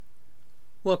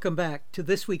Welcome back to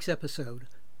this week's episode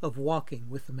of Walking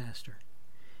with the Master.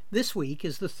 This week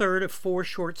is the third of 4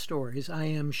 short stories I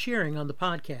am sharing on the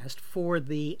podcast for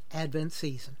the Advent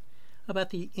season about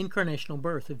the incarnational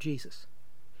birth of Jesus.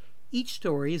 Each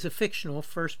story is a fictional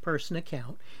first-person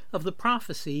account of the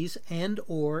prophecies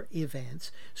and/or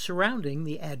events surrounding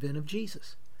the advent of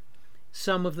Jesus.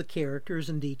 Some of the characters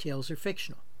and details are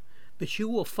fictional, but you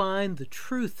will find the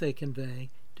truth they convey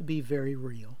to be very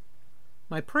real.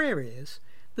 My prayer is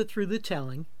that through the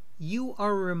telling, you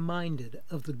are reminded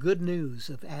of the good news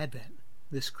of Advent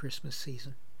this Christmas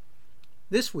season.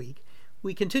 This week,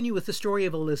 we continue with the story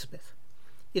of Elizabeth.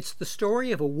 It's the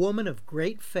story of a woman of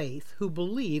great faith who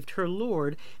believed her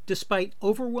Lord despite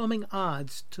overwhelming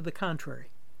odds to the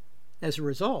contrary. As a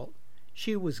result,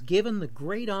 she was given the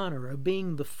great honor of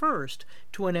being the first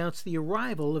to announce the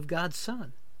arrival of God's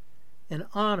Son, an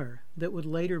honor that would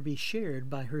later be shared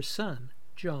by her son,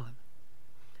 John.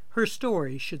 Her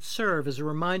story should serve as a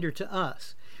reminder to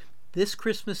us this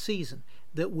Christmas season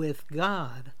that with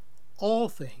God, all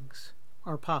things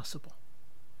are possible.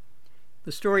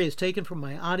 The story is taken from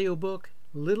my audiobook,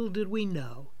 Little Did We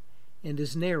Know, and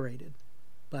is narrated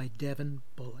by Devin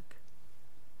Bullock.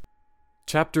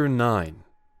 Chapter 9.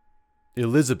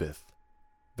 Elizabeth,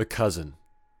 the Cousin.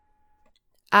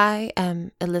 I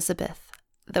am Elizabeth,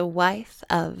 the wife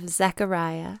of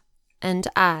Zechariah, and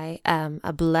I am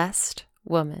a blessed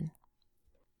woman.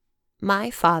 My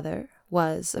father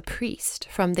was a priest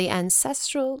from the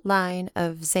ancestral line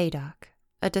of Zadok,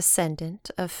 a descendant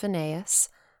of Phinehas,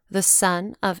 the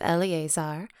son of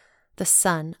Eleazar, the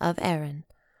son of Aaron.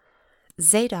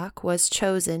 Zadok was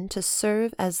chosen to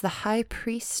serve as the high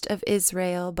priest of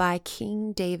Israel by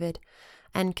King David,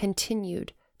 and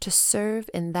continued to serve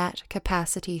in that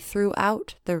capacity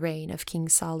throughout the reign of King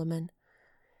Solomon.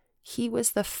 He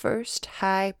was the first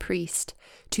high priest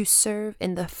to serve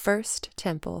in the first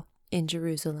temple in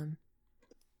Jerusalem.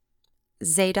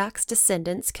 Zadok's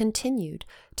descendants continued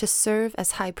to serve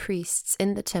as high priests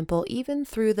in the temple even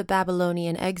through the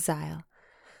Babylonian exile.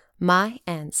 My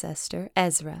ancestor,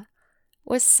 Ezra,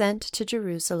 was sent to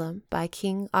Jerusalem by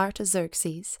King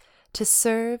Artaxerxes to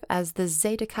serve as the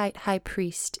Zadokite high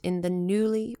priest in the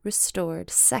newly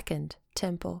restored Second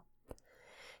Temple,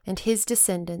 and his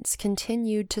descendants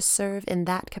continued to serve in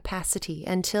that capacity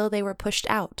until they were pushed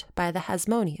out by the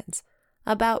Hasmoneans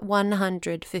about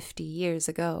 150 years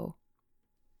ago.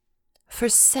 For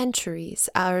centuries,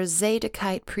 our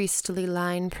Zadokite priestly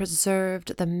line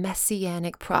preserved the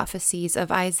messianic prophecies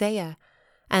of Isaiah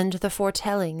and the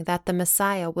foretelling that the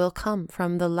Messiah will come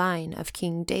from the line of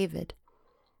King David.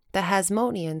 The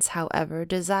Hasmoneans, however,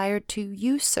 desired to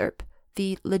usurp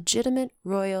the legitimate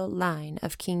royal line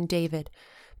of King David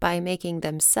by making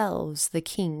themselves the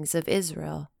kings of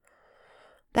Israel.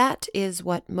 That is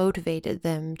what motivated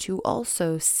them to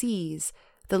also seize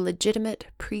the legitimate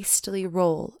priestly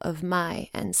role of my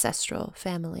ancestral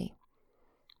family.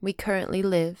 We currently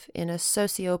live in a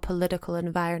socio-political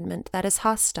environment that is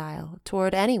hostile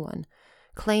toward anyone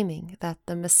claiming that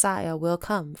the Messiah will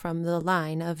come from the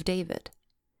line of David.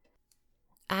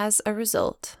 As a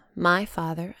result, my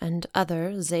father and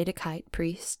other Zadokite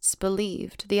priests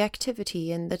believed the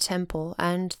activity in the temple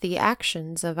and the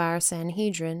actions of our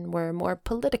Sanhedrin were more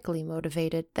politically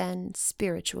motivated than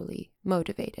spiritually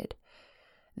motivated.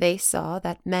 They saw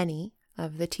that many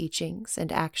of the teachings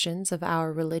and actions of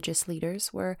our religious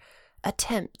leaders were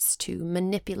attempts to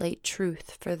manipulate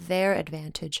truth for their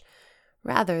advantage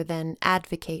rather than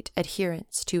advocate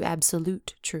adherence to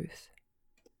absolute truth.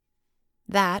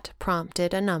 That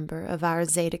prompted a number of our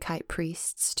Zadokite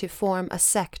priests to form a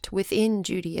sect within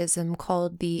Judaism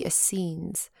called the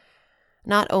Essenes.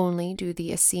 Not only do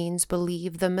the Essenes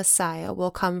believe the Messiah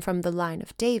will come from the line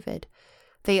of David,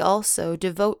 they also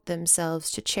devote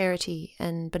themselves to charity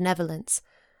and benevolence,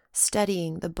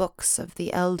 studying the books of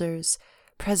the elders,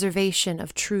 preservation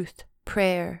of truth,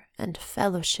 prayer, and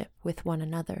fellowship with one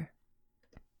another.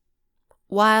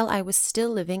 While I was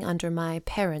still living under my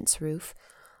parents' roof,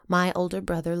 my older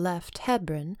brother left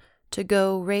Hebron to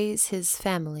go raise his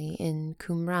family in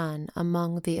Qumran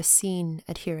among the Essene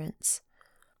adherents.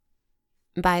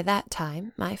 By that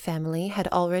time, my family had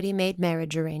already made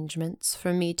marriage arrangements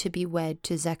for me to be wed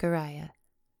to Zechariah,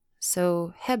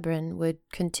 so Hebron would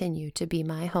continue to be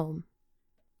my home.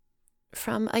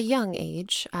 From a young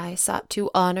age, I sought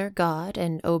to honor God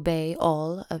and obey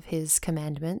all of His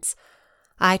commandments.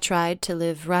 I tried to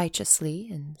live righteously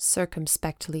and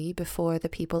circumspectly before the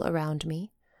people around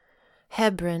me.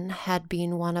 Hebron had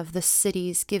been one of the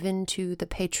cities given to the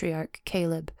patriarch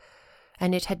Caleb,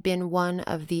 and it had been one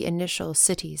of the initial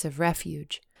cities of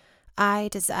refuge. I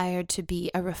desired to be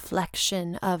a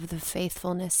reflection of the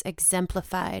faithfulness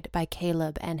exemplified by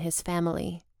Caleb and his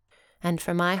family, and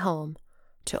for my home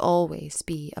to always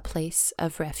be a place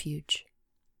of refuge.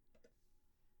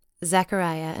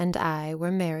 Zechariah and I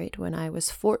were married when I was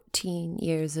 14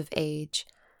 years of age.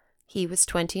 He was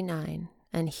 29,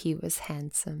 and he was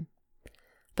handsome.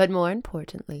 But more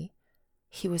importantly,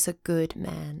 he was a good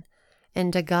man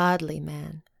and a godly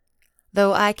man.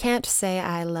 Though I can't say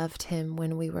I loved him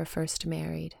when we were first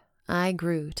married, I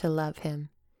grew to love him.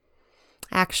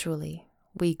 Actually,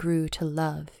 we grew to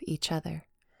love each other.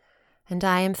 And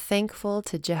I am thankful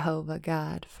to Jehovah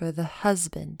God for the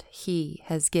husband he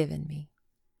has given me.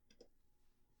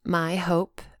 My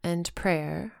hope and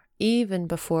prayer, even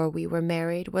before we were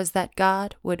married, was that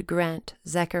God would grant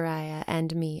Zechariah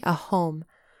and me a home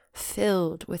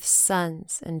filled with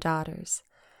sons and daughters.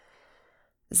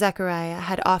 Zechariah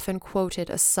had often quoted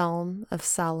a psalm of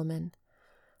Solomon.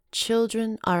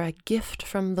 Children are a gift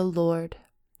from the Lord.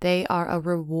 They are a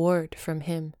reward from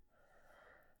him.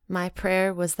 My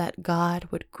prayer was that God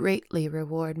would greatly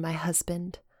reward my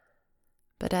husband.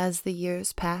 But as the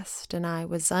years passed and I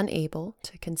was unable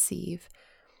to conceive,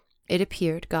 it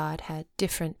appeared God had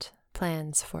different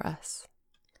plans for us.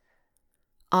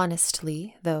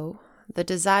 Honestly, though, the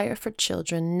desire for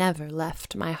children never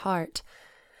left my heart.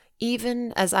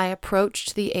 Even as I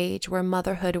approached the age where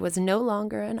motherhood was no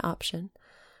longer an option,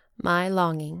 my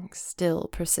longing still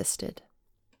persisted.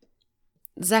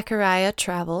 Zechariah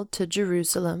traveled to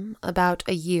Jerusalem about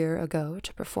a year ago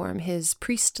to perform his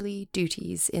priestly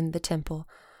duties in the temple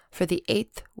for the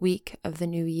 8th week of the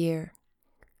new year.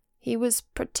 He was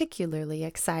particularly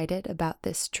excited about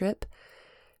this trip.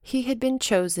 He had been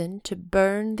chosen to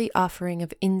burn the offering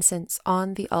of incense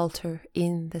on the altar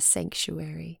in the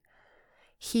sanctuary.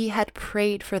 He had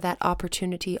prayed for that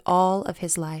opportunity all of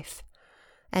his life,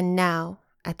 and now,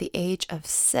 at the age of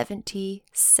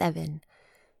 77,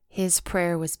 his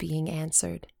prayer was being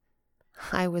answered.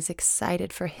 I was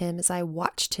excited for him as I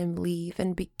watched him leave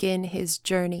and begin his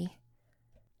journey.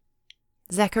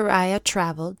 Zechariah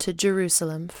traveled to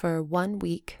Jerusalem for 1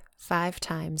 week, 5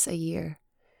 times a year.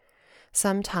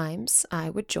 Sometimes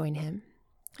I would join him.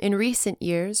 In recent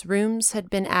years, rooms had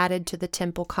been added to the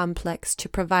temple complex to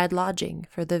provide lodging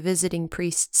for the visiting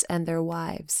priests and their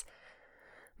wives.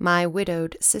 My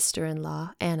widowed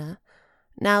sister-in-law, Anna,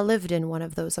 now lived in one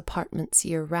of those apartments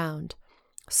year-round,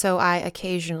 so I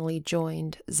occasionally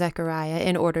joined Zechariah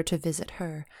in order to visit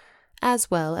her,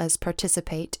 as well as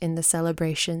participate in the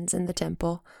celebrations in the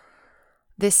temple.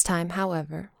 This time,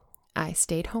 however, I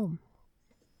stayed home.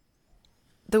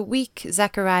 The week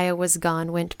Zechariah was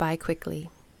gone went by quickly.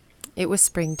 It was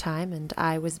springtime, and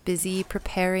I was busy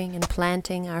preparing and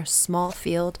planting our small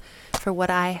field for what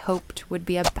I hoped would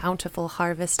be a bountiful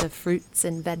harvest of fruits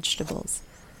and vegetables.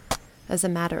 As a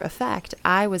matter of fact,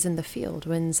 I was in the field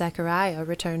when Zechariah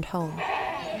returned home.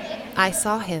 I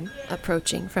saw him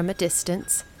approaching from a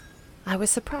distance. I was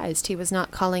surprised he was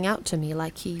not calling out to me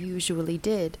like he usually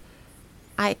did.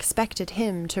 I expected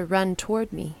him to run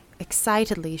toward me,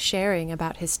 excitedly sharing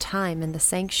about his time in the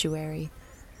sanctuary,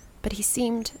 but he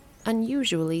seemed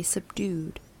unusually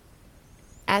subdued.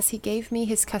 As he gave me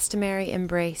his customary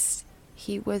embrace,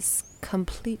 he was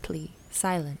completely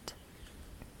silent.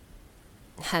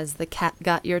 "Has the cat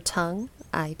got your tongue?"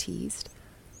 I teased.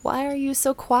 "Why are you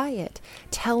so quiet?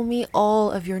 Tell me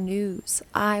all of your news.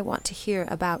 I want to hear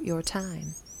about your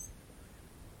time."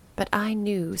 But I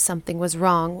knew something was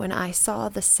wrong when I saw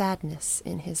the sadness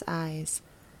in his eyes.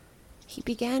 He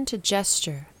began to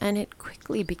gesture, and it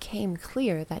quickly became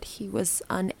clear that he was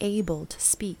unable to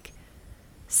speak.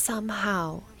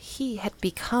 Somehow, he had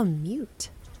become mute.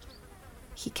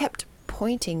 He kept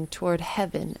pointing toward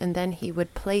heaven, and then he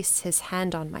would place his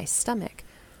hand on my stomach.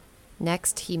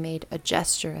 Next, he made a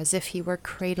gesture as if he were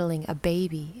cradling a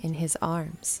baby in his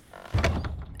arms.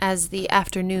 As the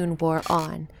afternoon wore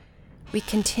on, we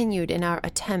continued in our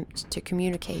attempt to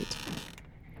communicate.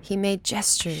 He made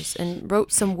gestures and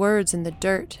wrote some words in the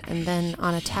dirt and then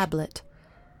on a tablet.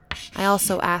 I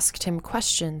also asked him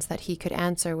questions that he could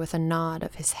answer with a nod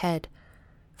of his head.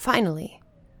 Finally,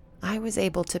 I was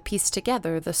able to piece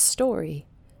together the story.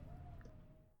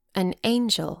 An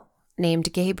angel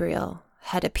named Gabriel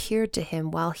had appeared to him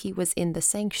while he was in the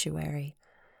sanctuary.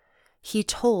 He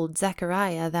told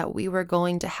Zechariah that we were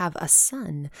going to have a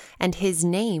son, and his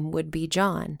name would be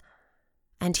John,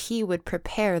 and he would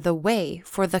prepare the way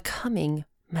for the coming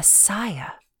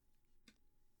Messiah.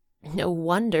 No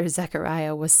wonder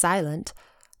Zechariah was silent.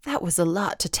 That was a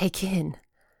lot to take in.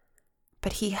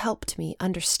 But he helped me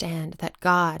understand that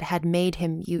God had made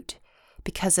him mute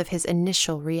because of his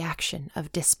initial reaction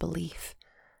of disbelief.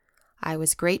 I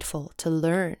was grateful to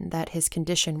learn that his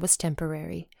condition was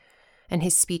temporary, and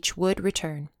his speech would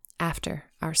return after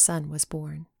our son was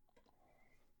born.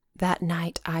 That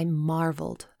night I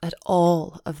marveled at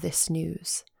all of this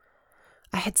news.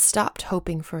 I had stopped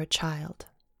hoping for a child.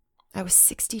 I was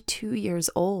 62 years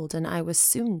old, and I was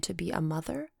soon to be a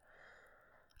mother.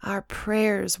 Our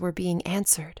prayers were being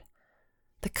answered.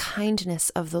 The kindness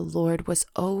of the Lord was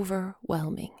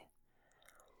overwhelming.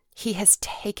 He has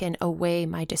taken away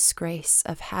my disgrace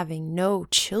of having no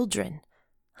children,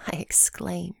 I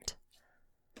exclaimed.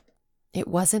 It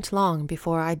wasn't long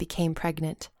before I became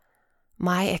pregnant.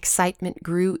 My excitement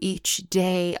grew each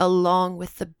day along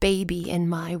with the baby in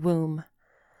my womb.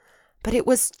 But it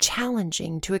was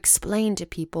challenging to explain to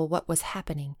people what was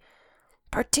happening,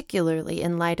 particularly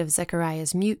in light of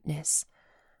Zechariah's muteness.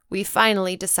 We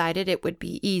finally decided it would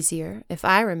be easier if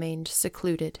I remained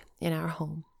secluded in our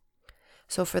home.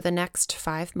 So for the next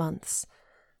 5 months,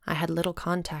 I had little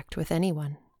contact with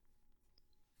anyone.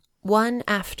 One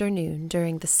afternoon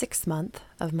during the 6th month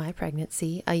of my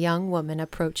pregnancy, a young woman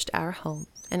approached our home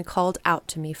and called out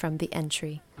to me from the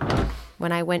entry.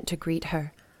 When I went to greet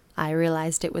her, I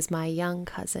realized it was my young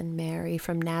cousin Mary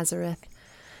from Nazareth.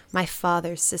 My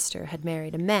father's sister had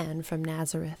married a man from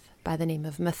Nazareth by the name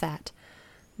of Mathat.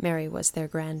 Mary was their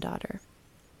granddaughter.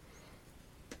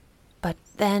 But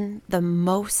then the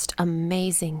most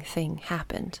amazing thing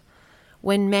happened.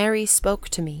 When Mary spoke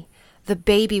to me, the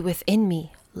baby within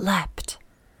me leapt.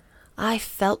 I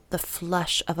felt the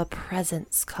flush of a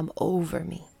presence come over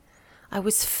me. I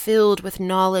was filled with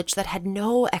knowledge that had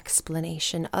no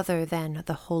explanation other than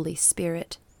the Holy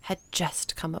Spirit had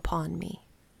just come upon me.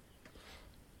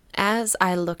 As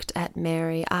I looked at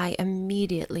Mary, I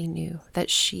immediately knew that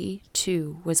she,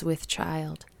 too, was with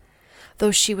child,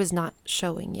 though she was not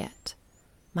showing yet.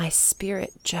 My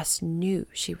spirit just knew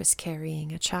she was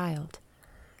carrying a child.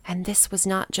 And this was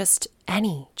not just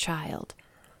any child.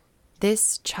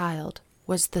 This child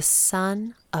was the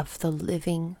Son of the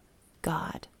living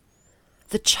God.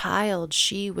 The child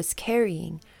she was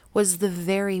carrying was the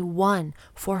very one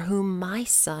for whom my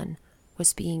son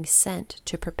was being sent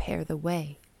to prepare the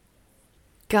way.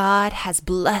 God has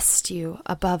blessed you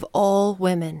above all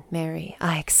women, Mary,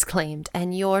 I exclaimed,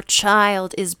 and your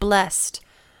child is blessed.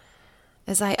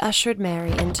 As I ushered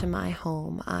Mary into my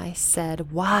home, I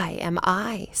said, "Why am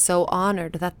I so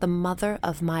honored that the mother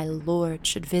of my Lord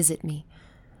should visit me?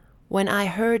 When I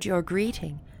heard your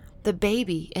greeting, the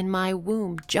baby in my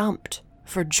womb jumped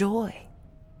for joy."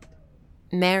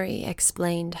 Mary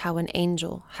explained how an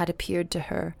angel had appeared to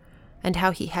her and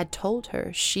how he had told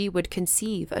her she would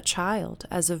conceive a child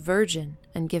as a virgin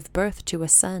and give birth to a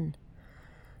son,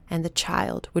 and the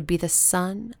child would be the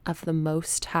Son of the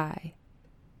Most High.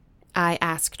 I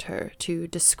asked her to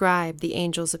describe the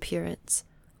angel's appearance.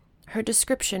 Her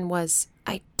description was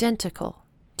identical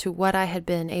to what I had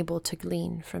been able to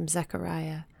glean from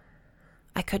Zechariah.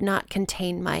 I could not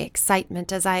contain my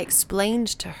excitement as I explained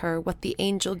to her what the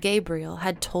angel Gabriel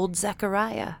had told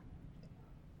Zechariah.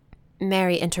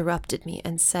 Mary interrupted me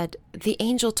and said, "The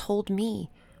angel told me,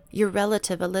 your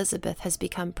relative Elizabeth has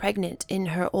become pregnant in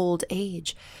her old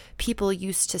age. People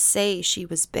used to say she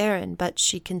was barren, but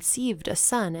she conceived a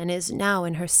son and is now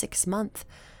in her 6th month.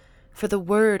 For the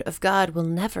word of God will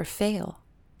never fail."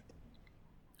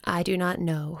 I do not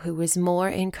know who was more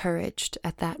encouraged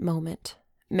at that moment,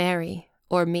 Mary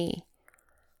or me,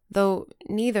 though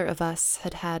neither of us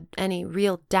had had any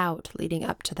real doubt leading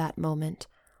up to that moment.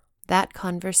 That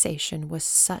conversation was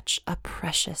such a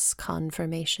precious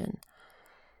confirmation.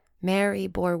 Mary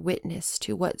bore witness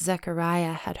to what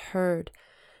Zechariah had heard,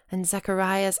 and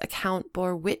Zechariah's account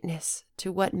bore witness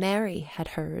to what Mary had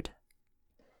heard.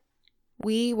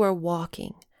 We were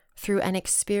walking through an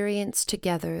experience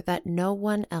together that no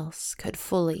one else could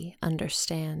fully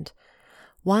understand,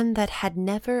 one that had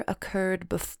never occurred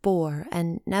before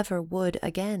and never would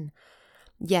again.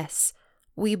 Yes,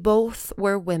 we both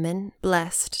were women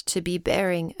blessed to be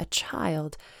bearing a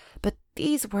child, but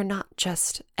these were not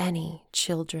just any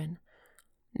children.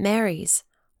 Mary's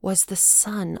was the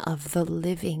Son of the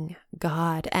living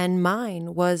God, and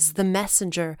mine was the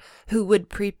messenger who would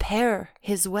prepare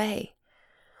his way.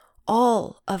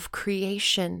 All of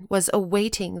creation was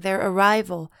awaiting their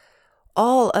arrival.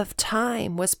 All of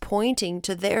time was pointing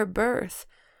to their birth.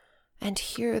 And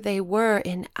here they were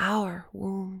in our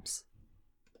wombs.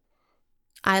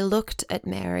 I looked at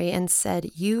Mary and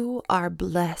said, "You are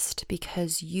blessed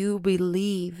because you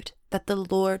believed that the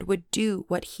Lord would do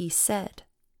what he said."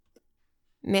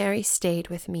 Mary stayed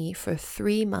with me for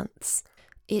 3 months.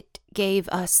 It gave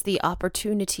us the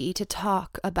opportunity to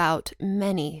talk about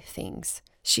many things.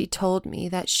 She told me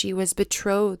that she was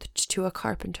betrothed to a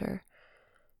carpenter,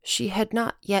 She had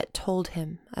not yet told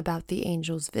him about the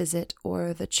angel's visit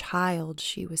or the child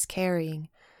she was carrying.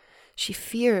 She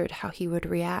feared how he would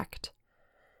react.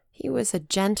 He was a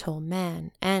gentle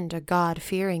man and a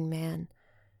God-fearing man.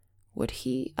 Would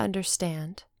he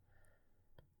understand?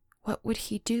 What would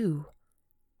he do?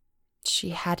 She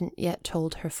hadn't yet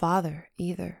told her father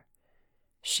either.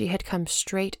 She had come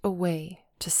straight away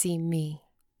to see me.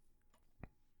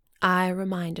 I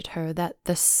reminded her that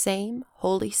the same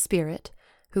Holy Spirit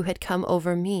who had come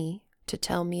over me to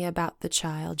tell me about the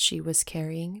child she was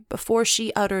carrying before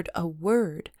she uttered a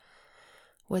word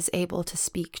was able to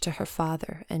speak to her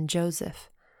father and Joseph.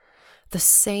 The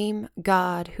same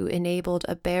God who enabled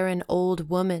a barren old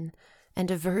woman and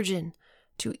a virgin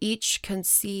to each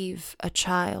conceive a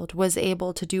child was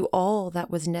able to do all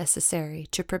that was necessary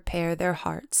to prepare their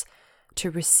hearts to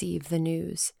receive the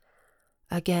news.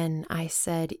 Again, I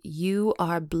said, "You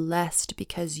are blessed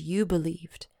because you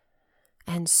believed,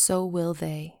 and so will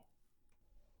they."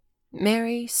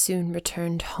 Mary soon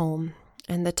returned home,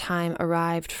 and the time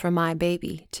arrived for my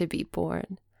baby to be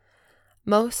born.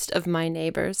 Most of my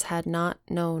neighbors had not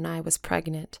known I was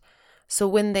pregnant, so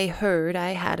when they heard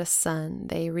I had a son,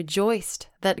 they rejoiced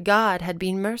that God had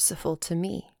been merciful to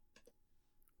me.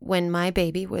 When my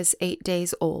baby was 8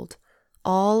 days old,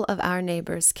 all of our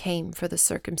neighbors came for the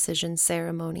circumcision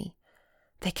ceremony.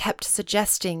 They kept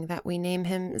suggesting that we name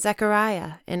him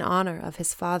Zechariah in honor of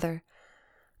his father.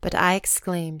 But I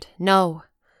exclaimed, "No,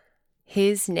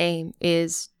 his name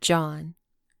is John."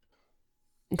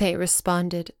 They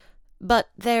responded, "But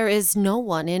there is no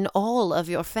one in all of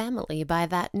your family by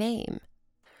that name."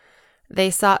 They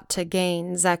sought to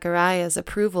gain Zechariah's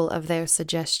approval of their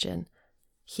suggestion.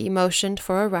 He motioned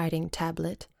for a writing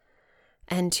tablet,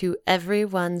 and to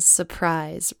everyone's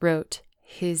surprise wrote,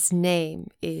 "His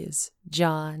name is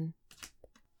John."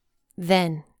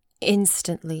 Then,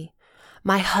 instantly,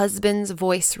 my husband's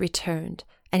voice returned,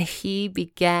 and he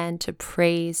began to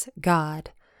praise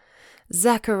God.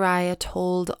 Zechariah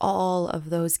told all of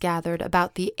those gathered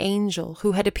about the angel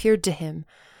who had appeared to him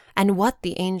and what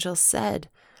the angel said.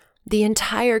 The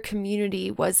entire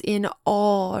community was in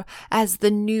awe as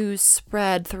the news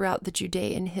spread throughout the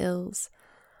Judean hills.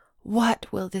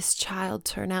 "What will this child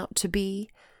turn out to be?"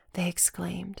 they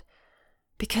exclaimed,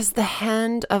 "because the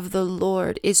hand of the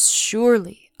Lord is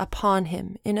surely upon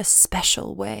him in a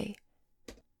special way."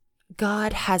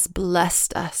 God has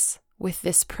blessed us with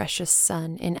this precious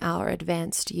son in our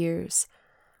advanced years.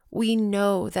 We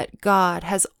know that God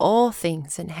has all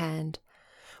things in hand.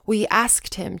 We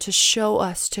asked him to show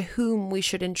us to whom we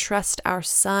should entrust our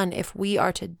son if we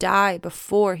are to die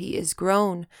before he is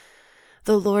grown.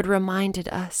 The Lord reminded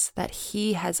us that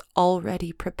he has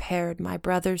already prepared my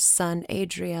brother's son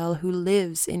Adriel, who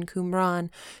lives in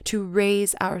Qumran, to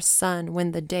raise our son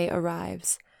when the day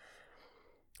arrives.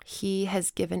 He has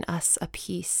given us a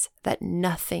peace that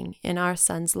nothing in our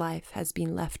son's life has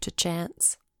been left to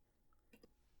chance.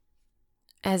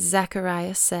 As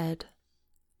Zechariah said,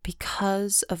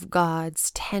 because of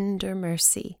God's tender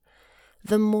mercy,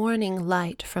 the morning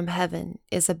light from heaven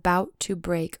is about to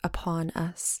break upon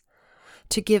us,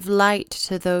 to give light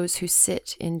to those who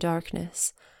sit in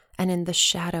darkness and in the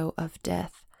shadow of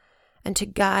death, and to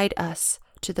guide us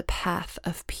to the path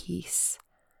of peace.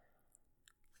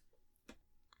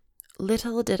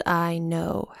 Little did I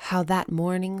know how that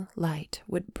morning light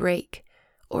would break,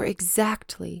 or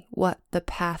exactly what the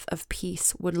path of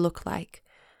peace would look like.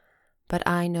 But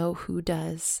I know who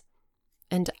does,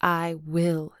 and I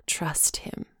will trust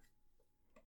him.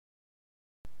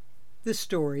 This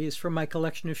story is from my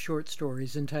collection of short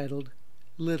stories entitled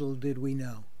Little Did We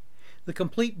Know. The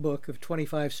complete book of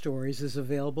 25 stories is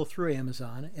available through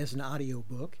Amazon as an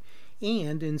audiobook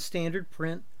and in standard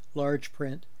print, large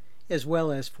print, as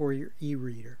well as for your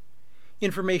e-reader.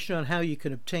 Information on how you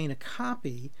can obtain a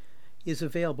copy is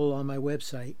available on my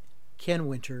website,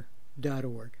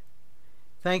 kenwinter.org.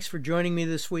 Thanks for joining me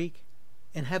this week,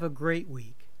 and have a great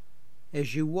week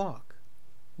as you walk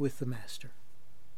with the Master.